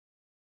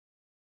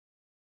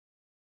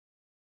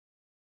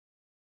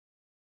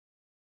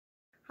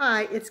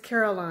Hi, it's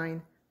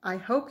Caroline. I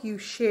hope you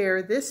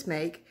share this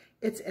make.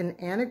 It's an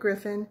Anna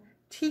Griffin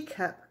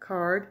teacup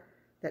card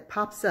that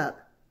pops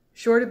up.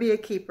 Sure to be a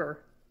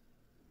keeper.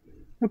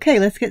 Okay,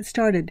 let's get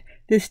started.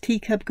 This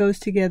teacup goes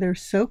together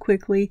so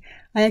quickly.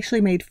 I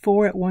actually made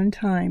 4 at one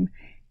time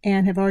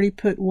and have already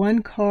put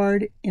one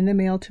card in the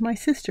mail to my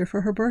sister for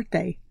her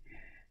birthday.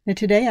 Now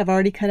today I've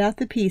already cut out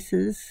the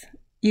pieces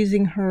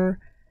using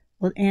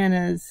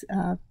Anna's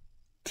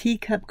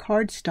teacup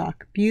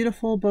cardstock.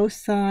 Beautiful both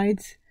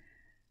sides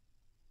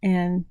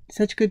and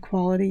such good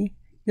quality.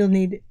 You'll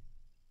need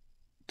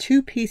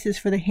 2 pieces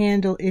for the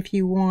handle if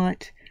you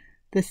want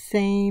the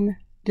same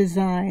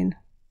design,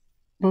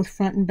 both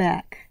front and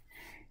back.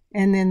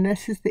 And then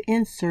this is the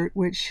insert,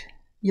 which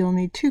you'll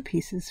need 2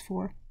 pieces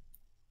for.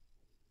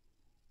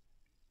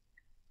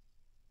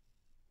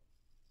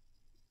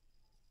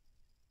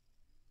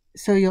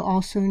 So you'll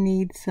also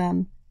need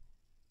some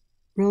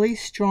really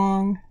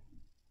strong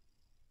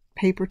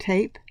paper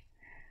tape.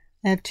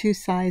 I have 2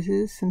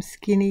 sizes, some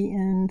skinny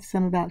and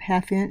some about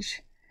 1/2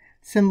 inch,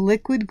 some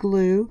liquid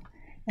glue,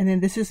 and then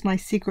this is my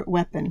secret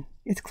weapon.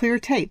 It's clear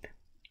tape,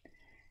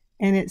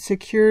 and it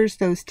secures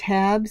those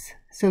tabs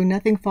so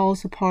nothing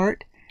falls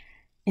apart,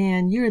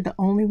 and you're the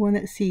only one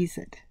that sees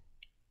it.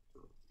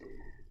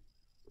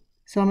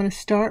 So I'm going to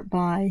start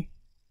by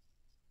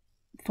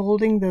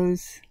folding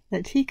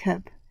that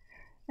teacup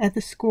at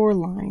the score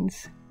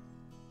lines.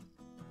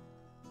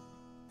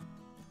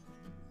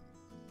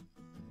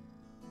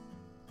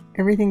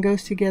 Everything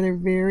goes together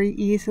very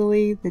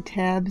easily. The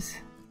tabs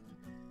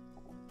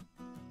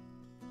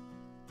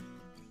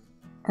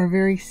are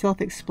very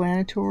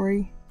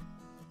self-explanatory.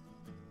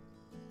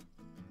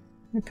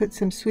 I put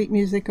some sweet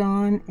music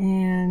on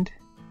and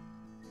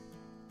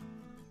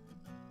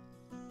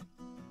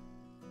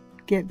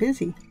get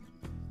busy.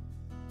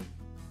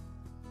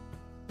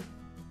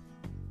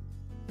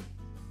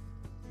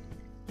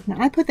 Now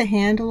I put the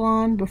handle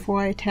on before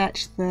I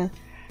attach the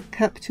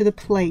cup to the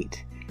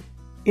plate.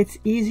 It's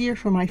easier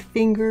for my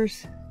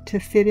fingers to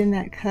fit in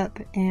that cup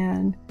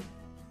and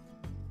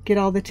get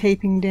all the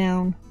taping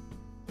down.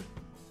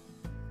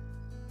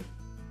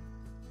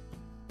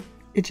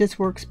 It just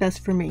works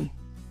best for me.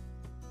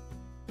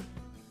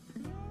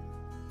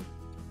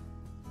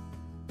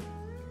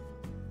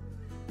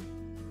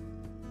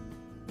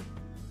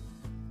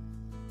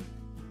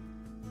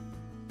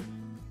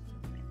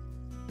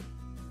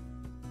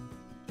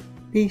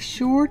 Be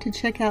sure to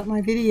check out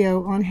my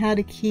video on how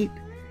to keep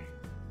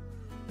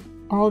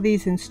all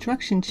these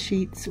instruction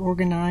sheets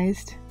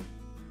organized.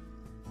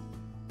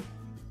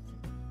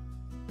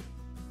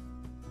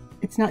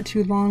 It's not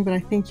too long, but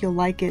I think you'll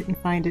like it and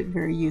find it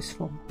very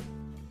useful.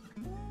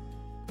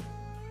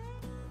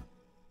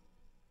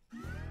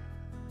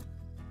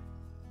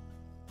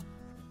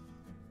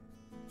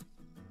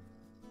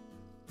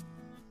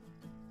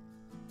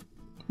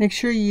 Make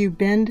sure you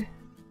bend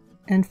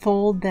and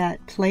fold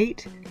that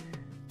plate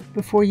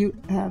before you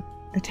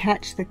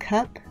attach the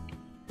cup.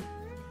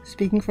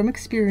 Speaking from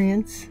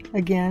experience,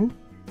 again,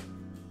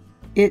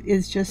 it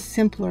is just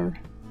simpler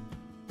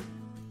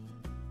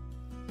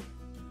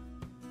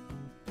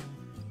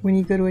when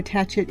you go to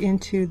attach it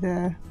into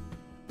the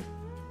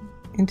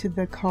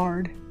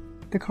card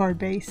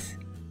base.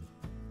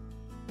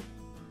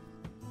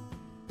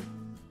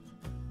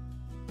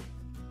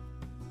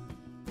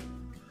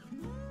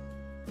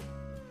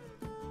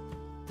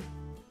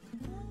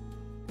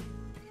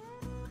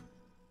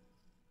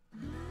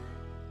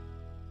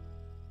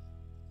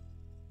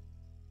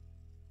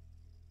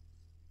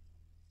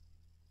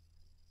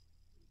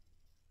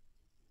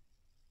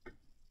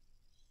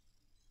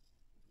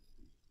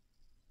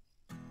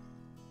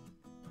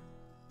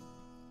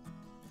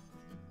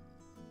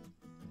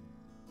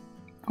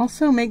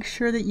 Also, make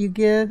sure that you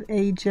give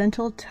a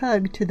gentle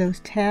tug to those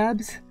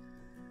tabs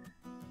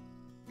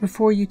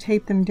before you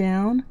tape them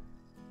down.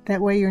 That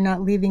way you're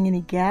not leaving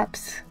any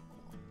gaps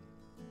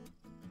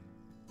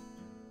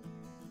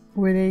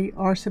where they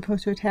are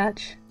supposed to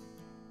attach.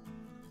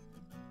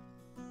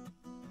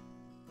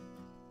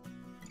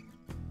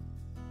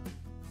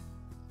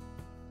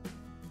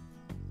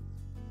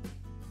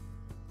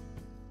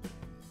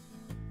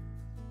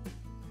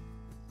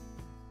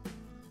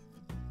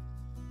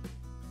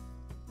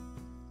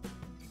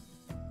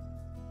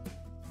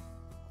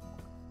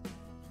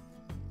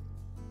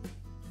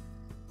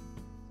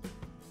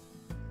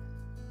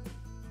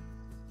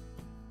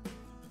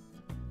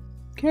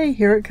 Okay,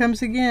 here it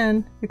comes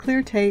again, the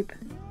clear tape.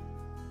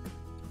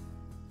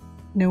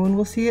 No one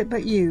will see it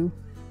but you.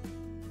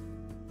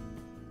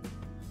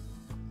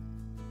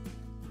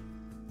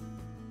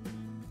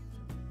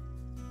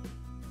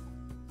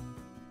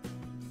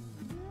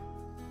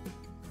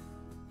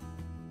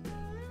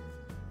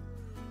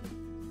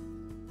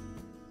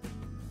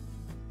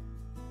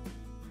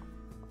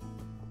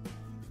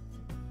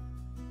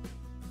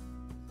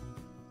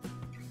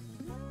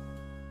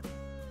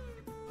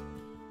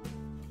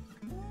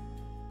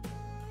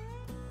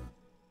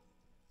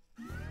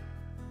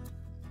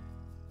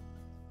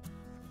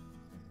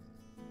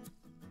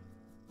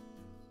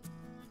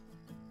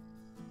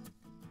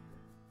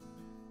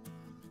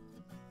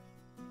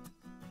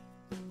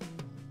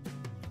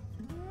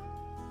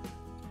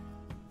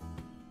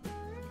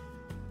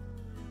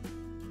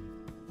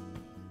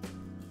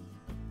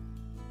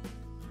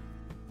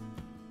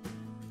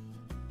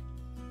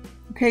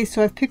 Okay,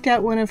 so I've picked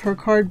out one of her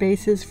card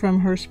bases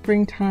from her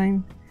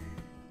springtime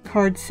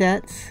card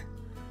sets,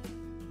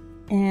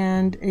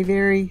 and a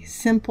very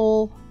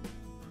simple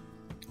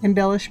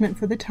embellishment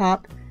for the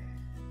top.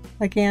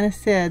 Like Anna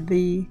said,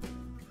 the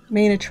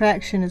main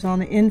attraction is on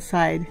the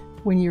inside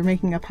when you're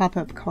making a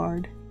pop-up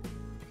card.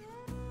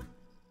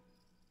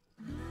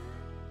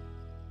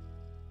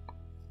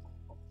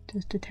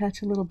 Just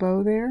attach a little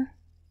bow there.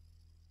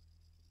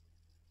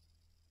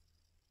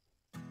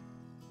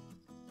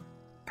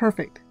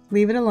 Perfect.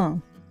 Leave it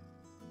alone.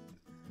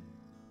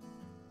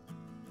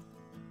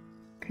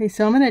 Okay,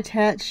 so I'm going to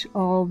attach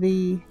all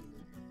the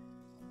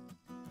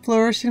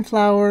flourish and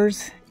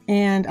flowers,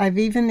 and I've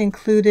even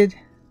included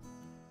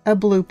a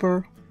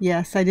blooper.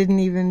 Yes, I didn't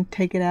even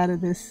take it out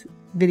of this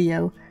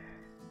video.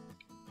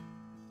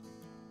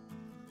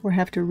 We'll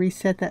have to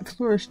reset that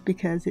flourish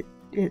because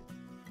it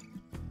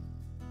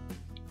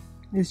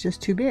is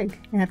just too big.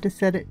 I have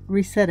to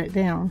reset it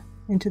down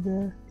into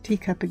the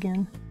teacup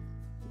again.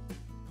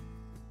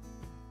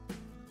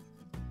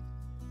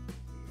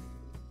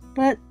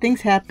 But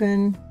things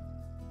happen.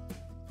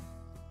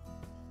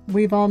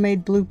 We've all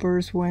made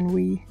bloopers when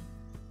we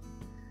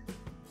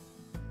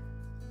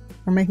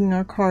are making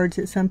our cards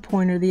at some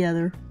point or the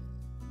other.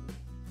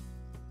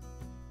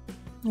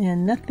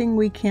 And nothing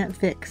we can't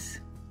fix.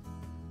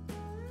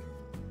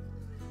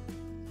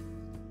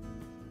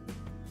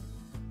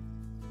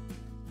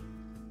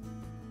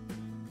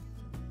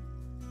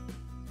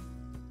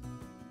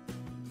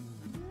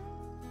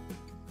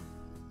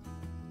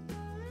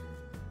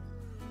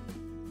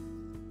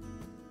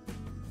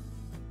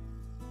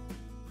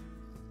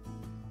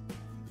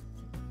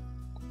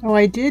 Oh,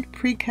 I did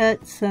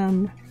pre-cut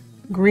some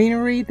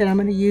greenery that I'm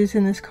going to use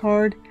in this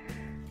card.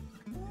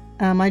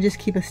 I just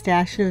keep a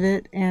stash of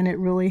it, and it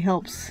really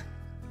helps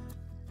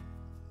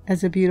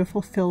as a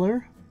beautiful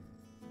filler.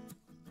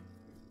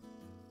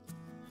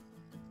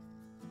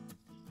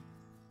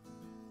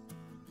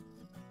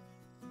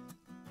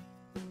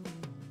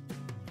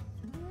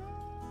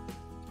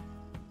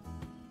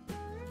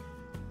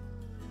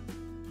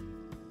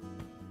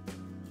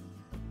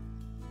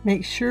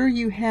 Make sure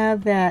you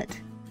have that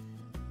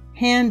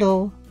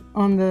handle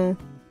on the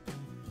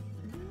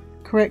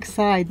correct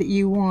side that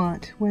you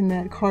want when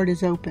that card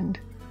is opened.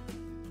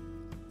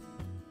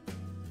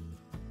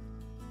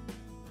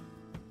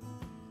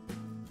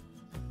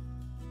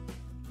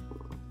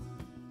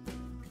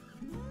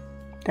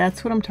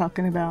 That's what I'm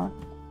talking about.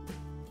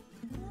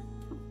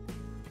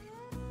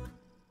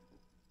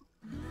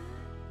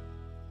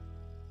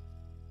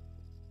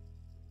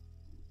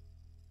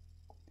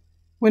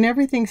 When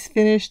everything's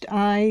finished,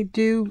 I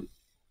do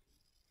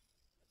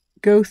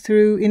go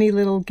through any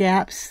little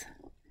gaps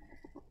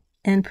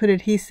and put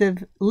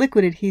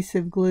liquid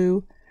adhesive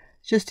glue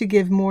just to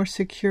give more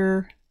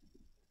secure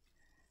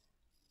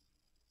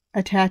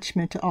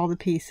attachment to all the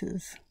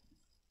pieces.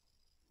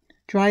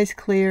 Dries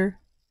clear.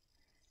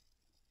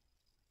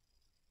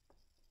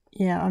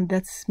 Yeah,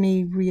 that's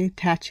me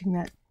reattaching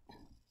that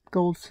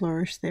gold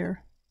flourish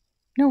there.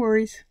 No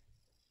worries.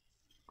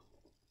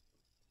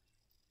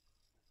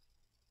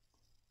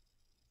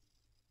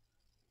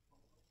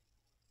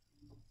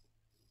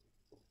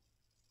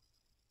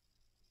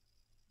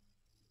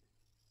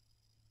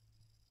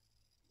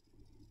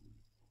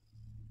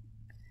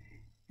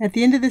 At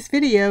the end of this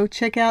video,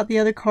 check out the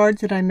other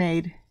cards that I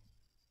made.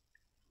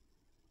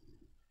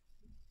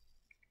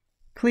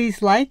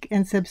 Please like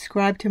and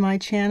subscribe to my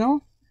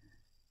channel.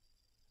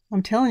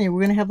 I'm telling you,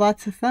 we're going to have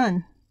lots of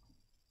fun.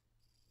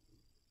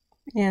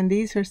 And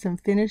these are some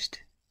finished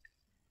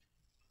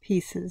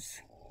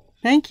pieces.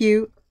 Thank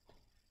you.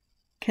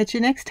 Catch you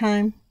next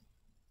time.